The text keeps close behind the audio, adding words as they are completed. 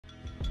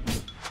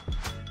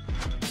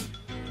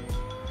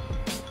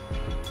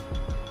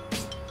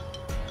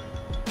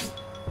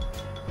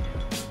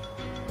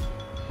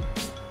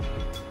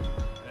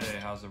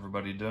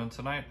everybody doing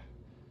tonight?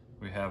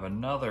 We have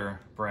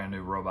another brand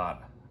new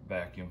robot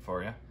vacuum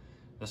for you.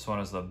 This one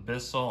is the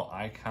Bissell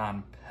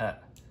ICONpet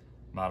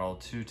model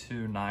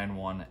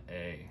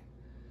 2291A.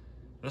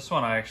 This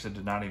one I actually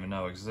did not even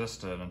know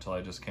existed until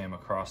I just came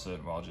across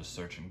it while just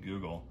searching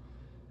Google.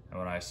 And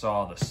when I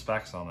saw the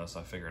specs on this,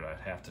 I figured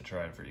I'd have to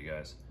try it for you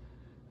guys.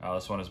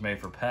 This one is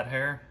made for pet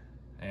hair,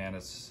 and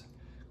it's,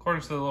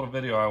 according to the little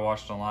video I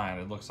watched online,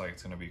 it looks like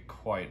it's going to be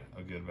quite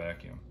a good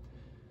vacuum.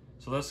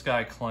 So this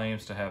guy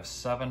claims to have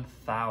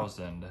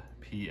 7,000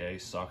 PA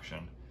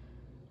suction,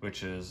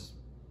 which is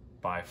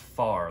by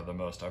far the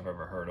most I've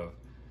ever heard of.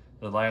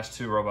 The last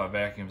two robot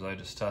vacuums I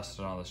just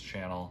tested on this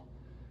channel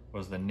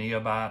was the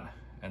Neobot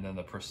and then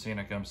the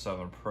Cyclonic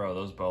M7 Pro.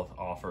 Those both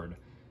offered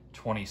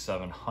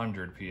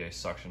 2,700 PA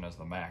suction as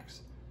the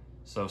max.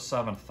 So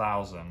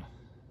 7,000,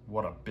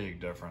 what a big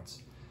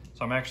difference.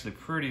 So I'm actually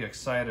pretty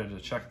excited to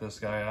check this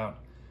guy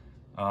out.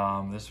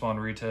 This one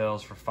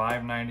retails for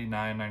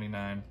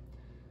 $599.99.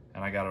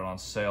 and I got it on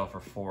sale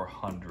for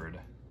 $400.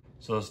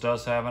 So this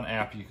does have an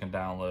app you can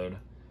download,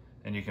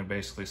 and you can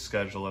basically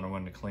schedule it and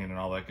when to clean and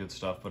all that good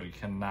stuff, but you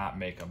cannot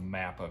make a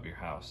map of your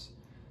house.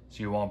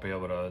 So you won't be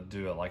able to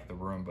do it like the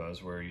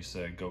Roombas where you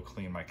say, go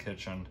clean my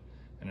kitchen,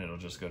 and it'll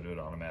just go do it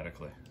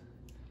automatically.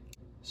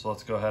 So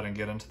let's go ahead and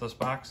get into this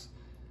box.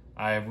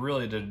 I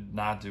really did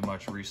not do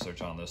much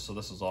research on this, so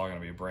this is all gonna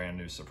be a brand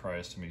new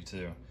surprise to me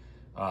too.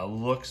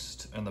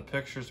 Looks in the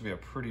pictures to be a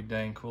pretty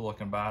dang cool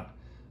looking bot.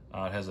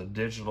 It has a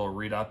digital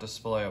readout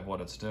display of what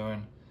it's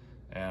doing.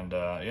 And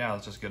yeah,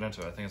 let's just get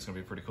into it. I think it's gonna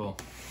be pretty cool.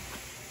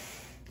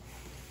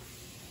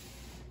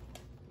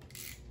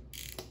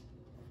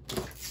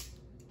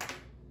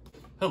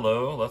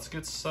 Hello, let's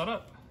get set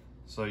up.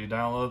 So you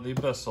download the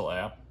Bissell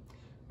app,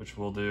 which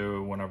we'll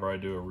do whenever I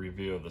do a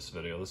review of this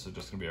video. This is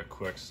just gonna be a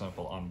quick,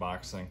 simple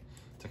unboxing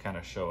to kind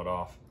of show it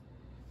off.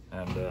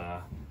 And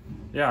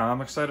yeah,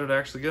 I'm excited to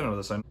actually get into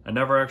this. I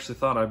never actually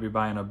thought I'd be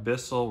buying a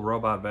Bissell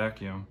robot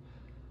vacuum.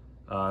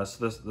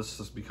 So this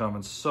is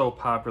becoming so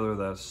popular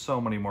that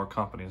so many more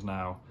companies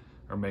now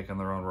are making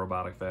their own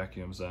robotic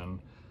vacuums, and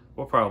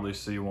we'll probably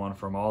see one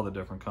from all the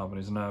different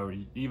companies. No,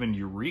 even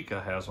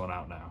Eureka has one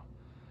out now.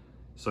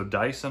 So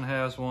Dyson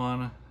has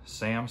one,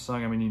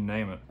 Samsung, I mean, you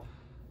name it.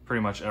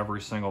 Pretty much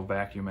every single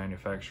vacuum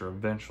manufacturer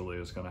eventually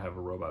is going to have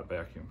a robot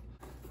vacuum.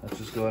 Let's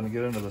just go ahead and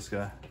get into this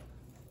guy.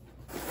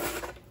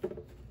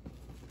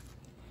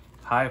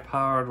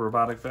 High-powered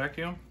robotic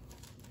vacuum.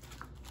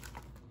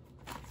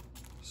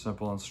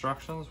 Simple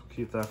instructions. We'll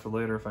keep that for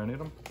later if I need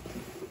them.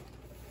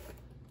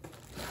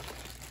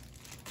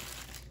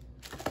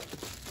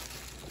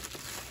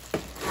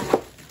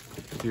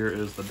 Here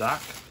is the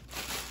dock.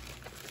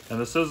 And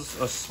this is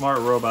a smart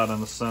robot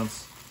in the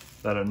sense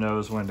that it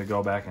knows when to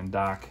go back and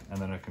dock, and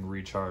then it can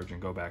recharge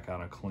and go back out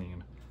and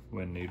clean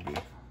when need be.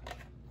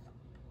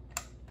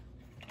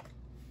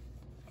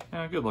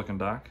 Yeah, good looking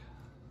dock.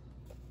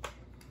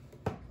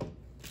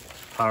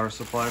 Power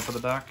supply for the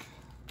dock.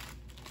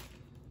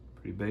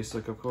 Pretty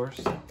basic, of course.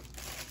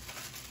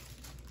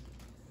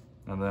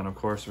 And then, of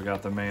course, we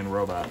got the main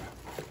robot.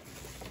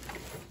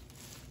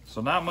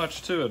 So not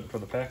much to it for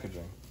the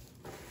packaging.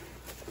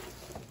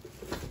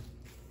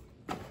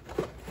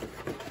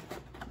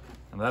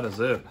 And that is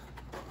it.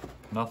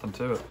 Nothing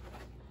to it.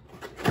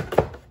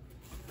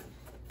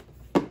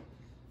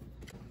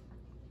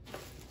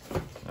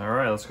 All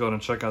right, let's go ahead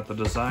and check out the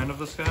design of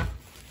this guy.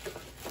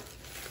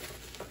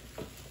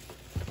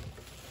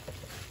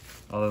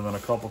 Other than a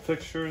couple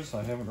pictures,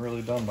 I haven't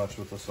really done much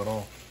with this at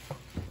all.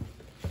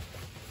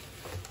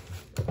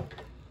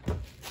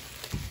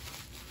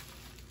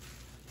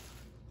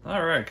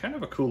 All right, kind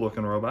of a cool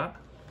looking robot.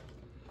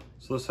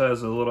 So this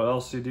has a little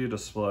LCD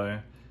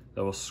display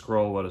that will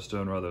scroll what it's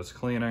doing, whether it's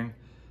cleaning.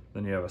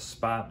 Then you have a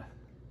spot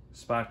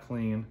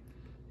clean,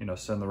 you know,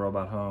 send the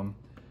robot home.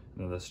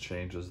 And then this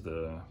changes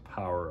the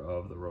power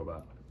of the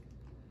robot.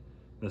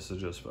 This is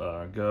just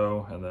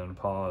go and then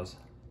pause.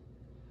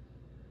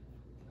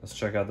 Let's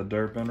check out the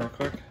dirt bin real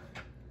quick.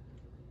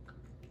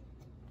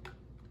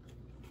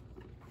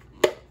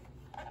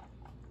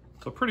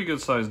 It's a pretty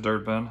good sized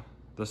dirt bin.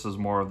 This is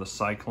more of the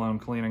cyclone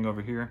cleaning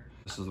over here.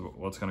 This is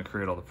what's gonna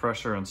create all the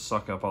pressure and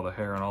suck up all the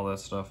hair and all that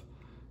stuff.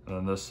 And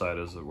then this side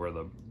is where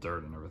the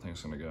dirt and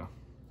everything's gonna go.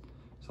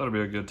 So that'll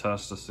be a good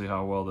test to see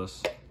how well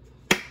this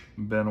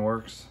bin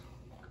works.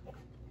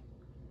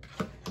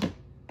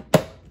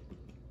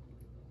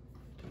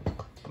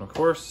 And of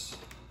course,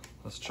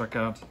 let's check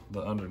out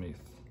the underneath.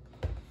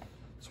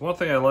 So one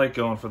thing I like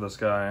going for this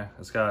guy,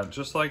 it's got,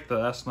 just like the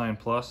S9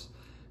 Plus,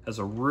 has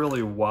a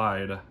really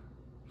wide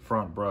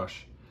front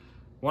brush.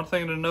 One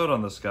thing to note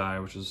on this guy,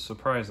 which is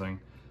surprising,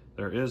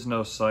 there is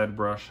no side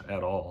brush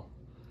at all.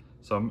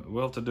 So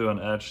we'll have to do an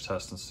edge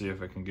test and see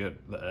if it can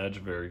get the edge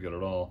very good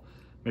at all.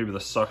 Maybe the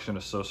suction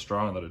is so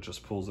strong that it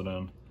just pulls it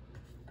in.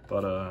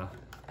 But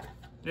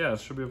yeah, it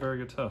should be a very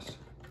good test.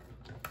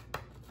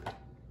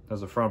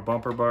 Has a front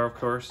bumper bar, of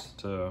course,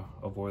 to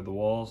avoid the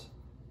walls.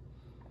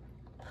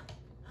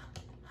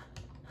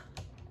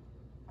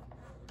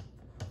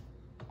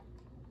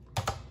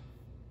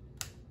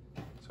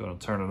 Let's go ahead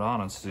and turn it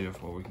on and see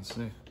what we can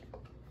see.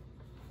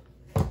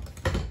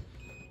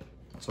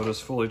 So it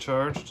is fully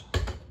charged.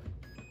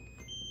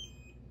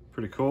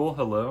 Pretty cool.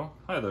 Hello.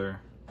 Hi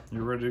there.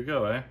 You're ready to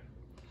go, eh?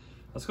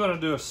 Let's go ahead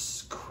and do a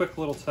quick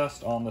little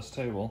test on this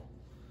table.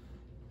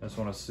 I just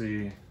want to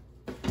see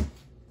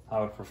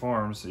how it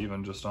performs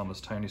even just on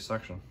this tiny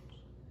section.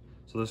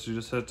 So this you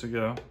just hit to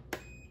go.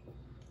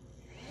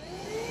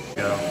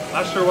 Go.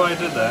 Not sure why I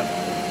did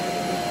that.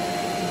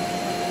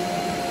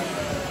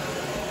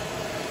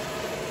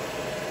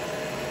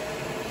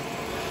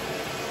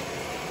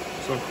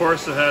 So of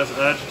course it has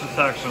edge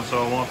detection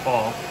so it won't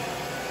fall.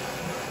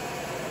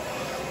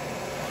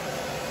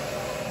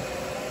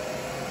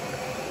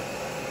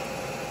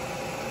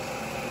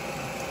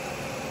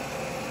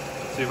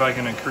 See if I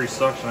can increase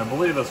suction. I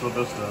believe that's what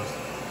this does.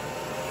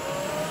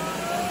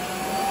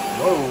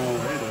 Whoa,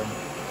 hey there.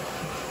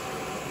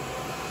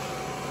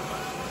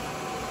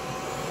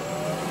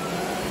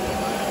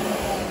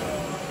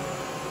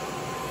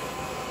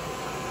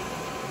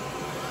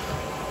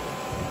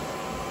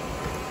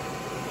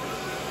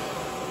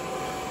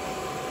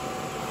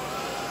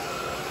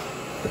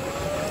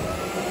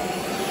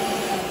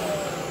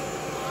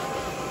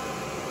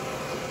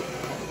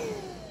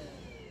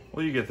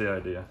 Well, you get the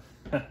idea.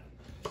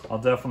 I'll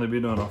definitely be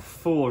doing a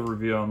full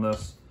review on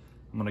this.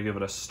 I'm gonna give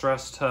it a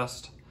stress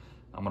test.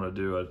 I'm gonna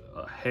do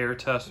a hair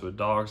test with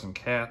dogs and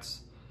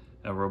cats,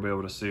 and we'll be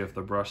able to see if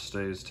the brush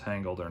stays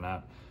tangled or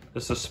not.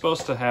 This is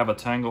supposed to have a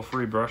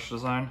tangle-free brush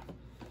design.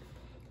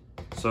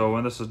 So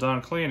when this is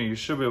done cleaning, you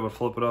should be able to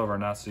flip it over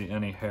and not see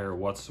any hair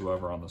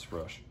whatsoever on this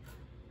brush.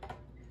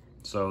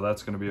 So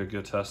that's gonna be a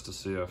good test to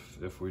see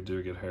if we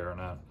do get hair or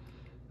not.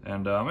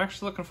 And I'm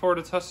actually looking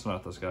forward to testing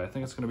out this guy. I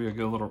think it's gonna be a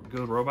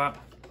good robot.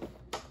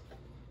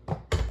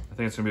 I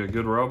think it's gonna be a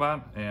good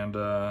robot, and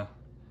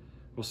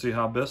we'll see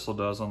how Bissell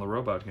does on the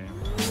robot game.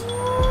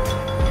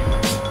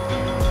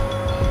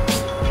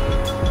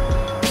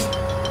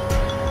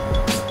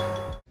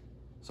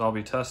 So I'll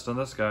be testing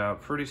this guy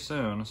out pretty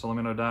soon, so let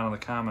me know down in the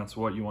comments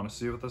what you want to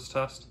see with this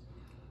test.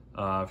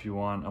 If you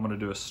want, I'm gonna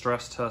do a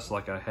stress test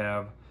like I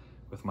have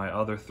with my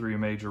other 3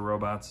 major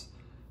robots.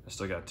 I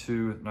still got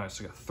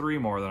 3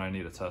 more that I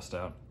need to test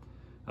out.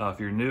 If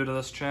you're new to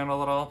this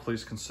channel at all,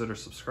 please consider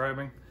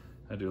subscribing.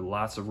 I do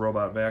lots of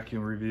robot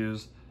vacuum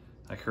reviews.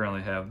 I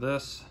currently have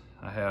this.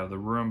 I have the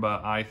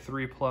Roomba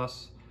i3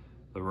 Plus,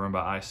 the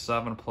Roomba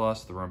i7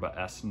 Plus, the Roomba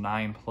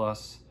S9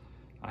 Plus.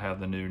 I have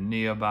the new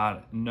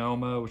Neobot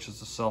Noma, which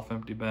is a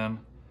self-empty bin.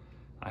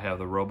 I have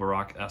the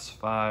Roborock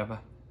S5.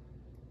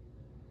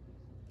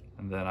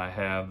 And then I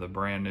have the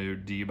brand new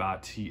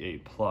Dbot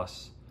T8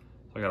 Plus.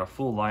 So I got a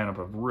full lineup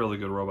of really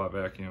good robot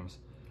vacuums.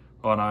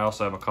 Oh, and I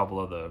also have a couple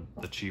of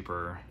the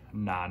cheaper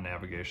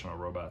non-navigational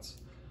robots.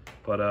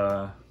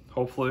 But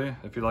hopefully,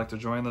 if you'd like to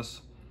join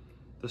this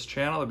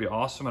channel, that'd be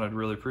awesome, and I'd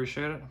really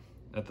appreciate it.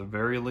 At the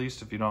very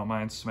least, if you don't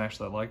mind, smash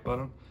that like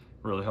button.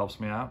 It really helps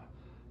me out.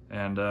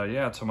 And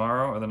yeah,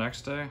 tomorrow or the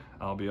next day,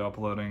 I'll be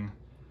uploading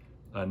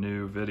a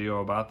new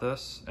video about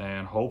this,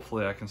 and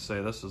hopefully I can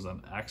say this is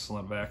an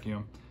excellent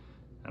vacuum.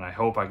 And I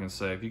hope I can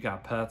say, if you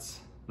got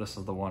pets, this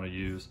is the one to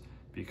use,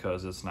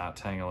 because it's not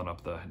tangling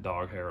up the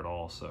dog hair at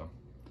all. So,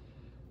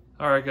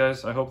 all right,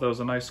 guys, I hope that was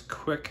a nice,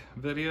 quick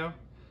video.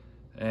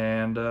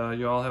 And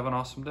you all have an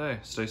awesome day.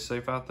 Stay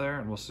safe out there,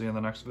 and we'll see you in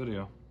the next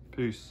video.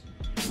 Peace.